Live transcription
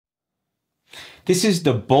This is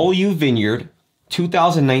the Beaulieu Vineyard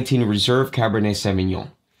 2019 Reserve Cabernet Sauvignon.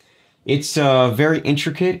 It's a very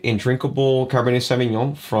intricate and drinkable Cabernet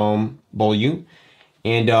Sauvignon from Beaulieu,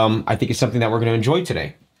 and I think it's something that we're going to enjoy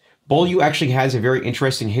today. Beaulieu actually has a very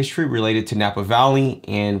interesting history related to Napa Valley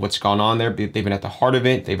and what's gone on there. They've been at the heart of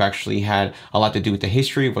it. They've actually had a lot to do with the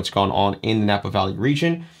history of what's gone on in the Napa Valley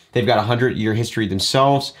region. They've got a 100-year history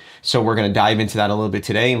themselves, so we're going to dive into that a little bit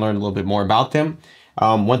today and learn a little bit more about them.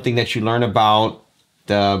 One thing that you learn about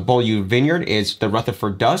the Beaulieu Vineyard is the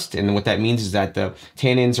Rutherford Dust, and what that means is that the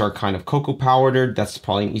tannins are kind of cocoa powdered. That's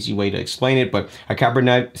probably an easy way to explain it, but a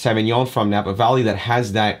Cabernet Sauvignon from Napa Valley that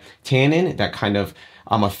has that tannin, that kind of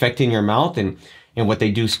effect in your mouth, and what they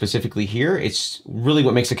do specifically here, it's really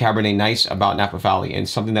what makes a Cabernet nice about Napa Valley, and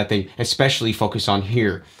something that they especially focus on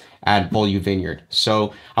here at Beaulieu Vineyard.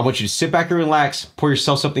 So I want you to sit back and relax, pour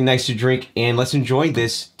yourself something nice to drink, and let's enjoy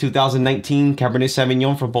this 2019 Cabernet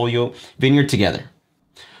Sauvignon from Beaulieu Vineyard together.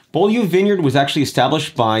 Beaulieu Vineyard was actually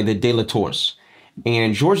established by the DeLatours,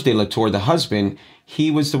 and Georges DeLatour, the husband,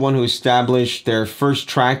 he was the one who established their first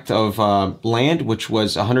tract of land, which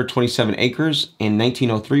was 127 acres in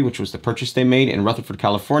 1903, which was the purchase they made in Rutherford,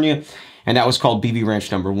 California. And that was called BV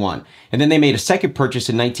Ranch number 1. And then they made a second purchase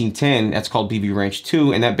in 1910, that's called BV Ranch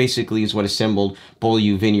 2, and that basically is what assembled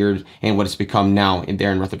Beaulieu Vineyard and what it's become now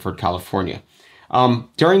there in Rutherford, California.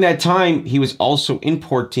 During that time, he was also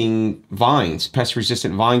importing vines,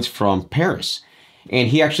 pest-resistant vines from Paris. And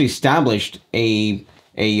he actually established a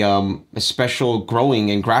special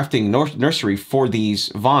growing and grafting nursery for these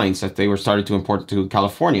vines that they were started to import to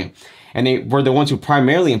California. And they were the ones who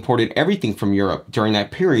primarily imported everything from Europe during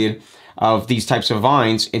that period of these types of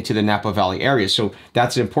vines into the Napa Valley area. So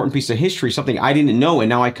that's an important piece of history, something I didn't know, and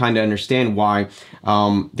now I kind of understand why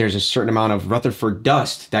there's a certain amount of Rutherford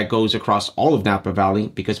dust that goes across all of Napa Valley,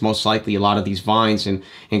 because most likely a lot of these vines and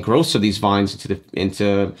growths of these vines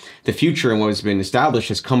into the future and what has been established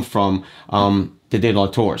has come from the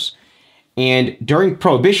DeLatours. And during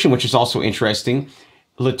Prohibition, which is also interesting,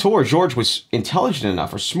 George was intelligent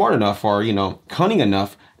enough or smart enough or, cunning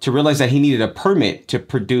enough to realize that he needed a permit to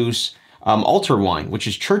produce altar wine, which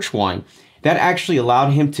is church wine. That actually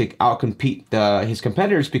allowed him to outcompete his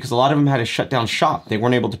competitors, because a lot of them had to shut down shop. They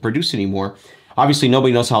weren't able to produce anymore. Obviously,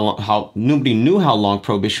 nobody knew how long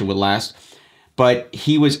Prohibition would last, but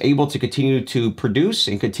he was able to continue to produce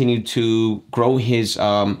and continue to grow his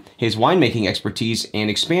winemaking expertise and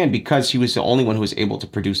expand, because he was the only one who was able to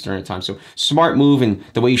produce during the time. So smart move, and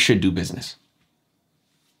the way you should do business.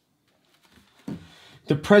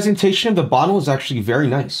 The presentation of the bottle is actually very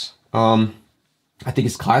nice. I think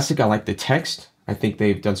it's classic. I like the text. I think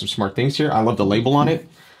they've done some smart things here. I love the label on it.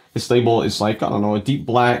 This label is like, I don't know, a deep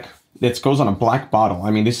black. It goes on a black bottle.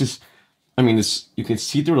 This, you can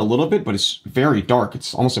see through it a little bit, but it's very dark.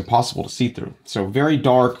 It's almost impossible to see through. So very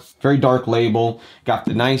dark label. Got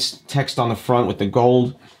the nice text on the front with the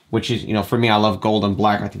gold, which is, for me, I love gold and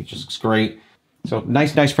black. I think it just looks great. So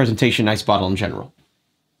nice presentation, nice bottle in general.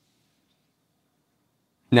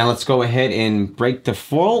 Now let's go ahead and break the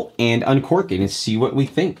foil and uncork it and see what we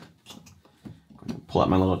think. Pull out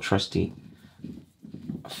my little trusty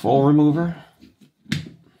foil remover.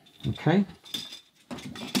 Okay.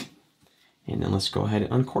 And then let's go ahead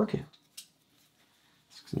and uncork it.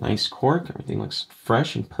 It's a nice cork. Everything looks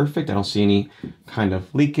fresh and perfect. I don't see any kind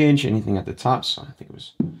of leakage, anything at the top, so I think it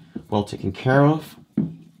was well taken care of.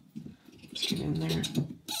 Just get in there.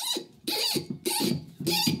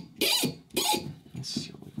 Let's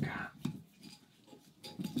see what we've got.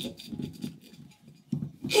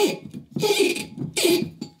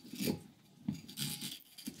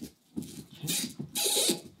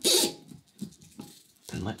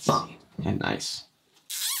 And let's see. And nice.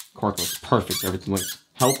 Cork looks perfect. Everything looks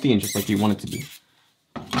healthy and just like you want it to be.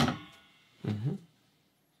 You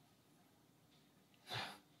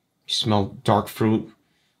smell dark fruit,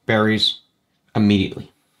 berries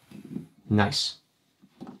immediately. Nice.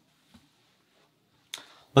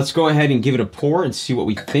 Let's go ahead and give it a pour and see what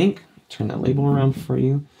we think. Turn that label around for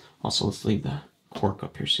you. Also, let's leave the cork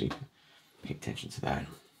up here so you can pay attention to that.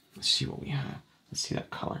 Let's see what we have. Let's see that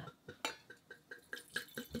color.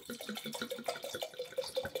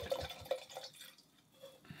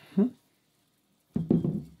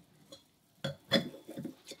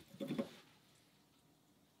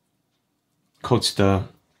 Coats the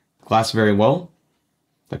glass very well.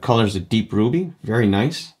 The color is a deep ruby. Very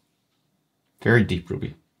nice. Very deep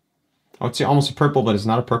ruby. I would say almost a purple, but it's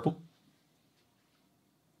not a purple.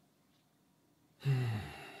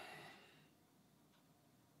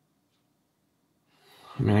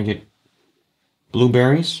 I get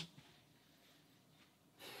blueberries,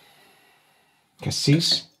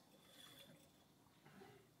 cassis,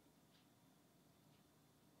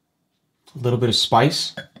 A little bit of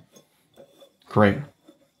spice. Great.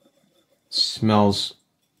 Smells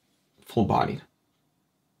full-bodied.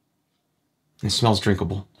 It smells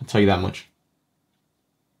drinkable, I'll tell you that much.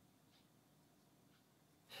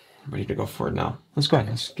 I'm ready to go for it now. Let's go ahead.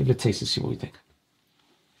 Let's give it a taste and see what we think.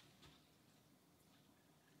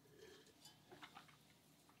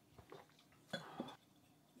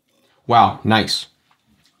 Wow, nice.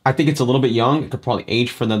 I think it's a little bit young. It could probably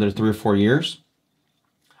age for another 3 or 4 years.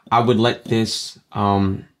 I would let this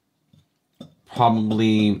probably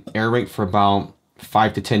aerate for about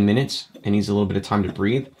 5 to 10 minutes. It needs a little bit of time to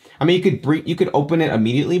breathe. I mean, you could open it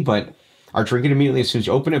immediately, or drink it immediately as soon as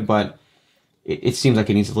you open it, but it seems like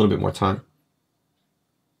it needs a little bit more time.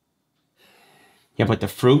 Yeah, but the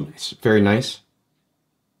fruit is very nice.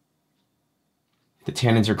 The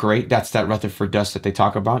tannins are great. That's that Rutherford dust that they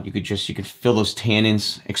talk about. You could feel those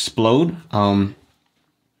tannins explode,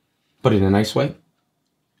 but in a nice way.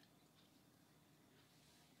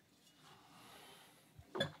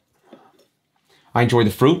 I enjoy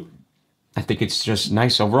the fruit. I think it's just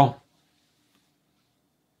nice overall.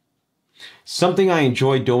 Something I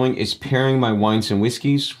enjoy doing is pairing my wines and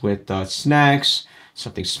whiskeys with snacks,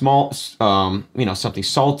 something small, something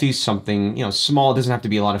salty, something, small. It doesn't have to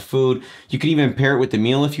be a lot of food. You could even pair it with the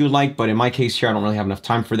meal if you would like, but in my case here, I don't really have enough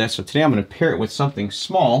time for that. So today I'm going to pair it with something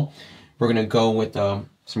small. We're going to go with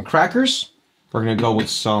some crackers. We're going to go with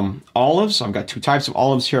some olives. I've got 2 types of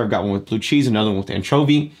olives here. I've got one with blue cheese, another one with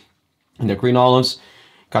anchovy, and the green olives.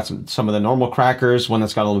 Got some of the normal crackers, one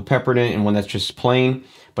that's got a little pepper in it and one that's just plain,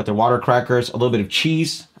 but they're water crackers, a little bit of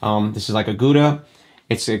cheese. This is like a Gouda.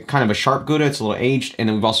 It's a kind of a sharp Gouda. It's a little aged. And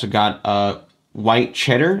then we've also got white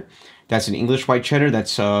cheddar. That's an English white cheddar.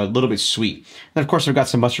 That's a little bit sweet. And of course, I've got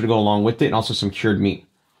some mustard to go along with it and also some cured meat.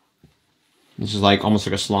 This is like almost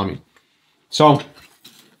like a salami. So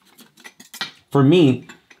for me,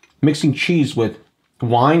 mixing cheese with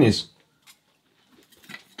wine is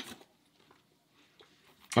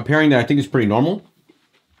a pairing that I think is pretty normal.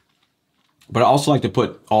 But I also like to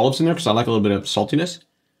put olives in there because I like a little bit of saltiness.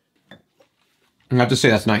 And I have to say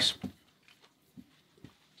that's nice.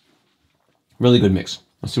 Really good mix.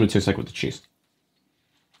 Let's see what it tastes like with the cheese.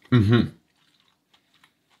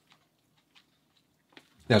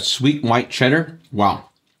 That sweet white cheddar, wow.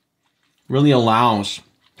 Really allows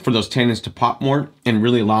for those tannins to pop more and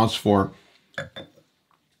really allows for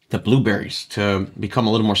the blueberries to become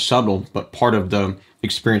a little more subtle, but part of the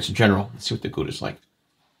experience in general. Let's see what the Gouda is like.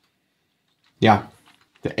 Yeah,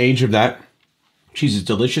 the age of that cheese is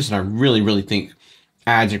delicious, and I really, really think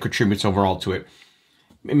adds and contributes overall to it.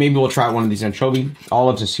 Maybe we'll try one of these anchovy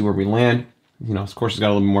olives and see where we land. Of course, it's got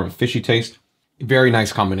a little bit more of a fishy taste. Very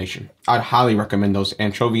nice combination. I'd highly recommend those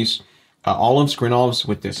anchovies, olives, green olives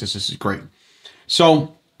with this. This is great.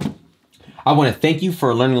 So I want to thank you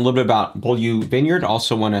for learning a little bit about Beaulieu Vineyard.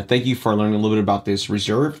 Also want to thank you for learning a little bit about this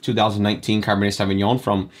Reserve 2019 Cabernet Sauvignon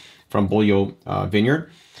from Beaulieu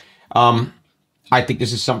Vineyard. I think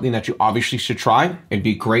this is something that you obviously should try. It'd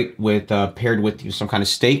be great with paired with some kind of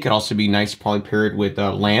steak. It'd also be nice probably paired with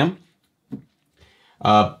lamb.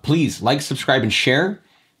 Please like, subscribe, and share.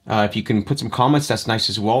 If you can put some comments, that's nice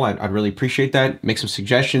as well. I'd really appreciate that. Make some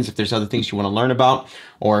suggestions if there's other things you want to learn about,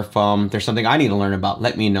 or if there's something I need to learn about,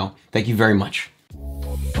 let me know. Thank you very much.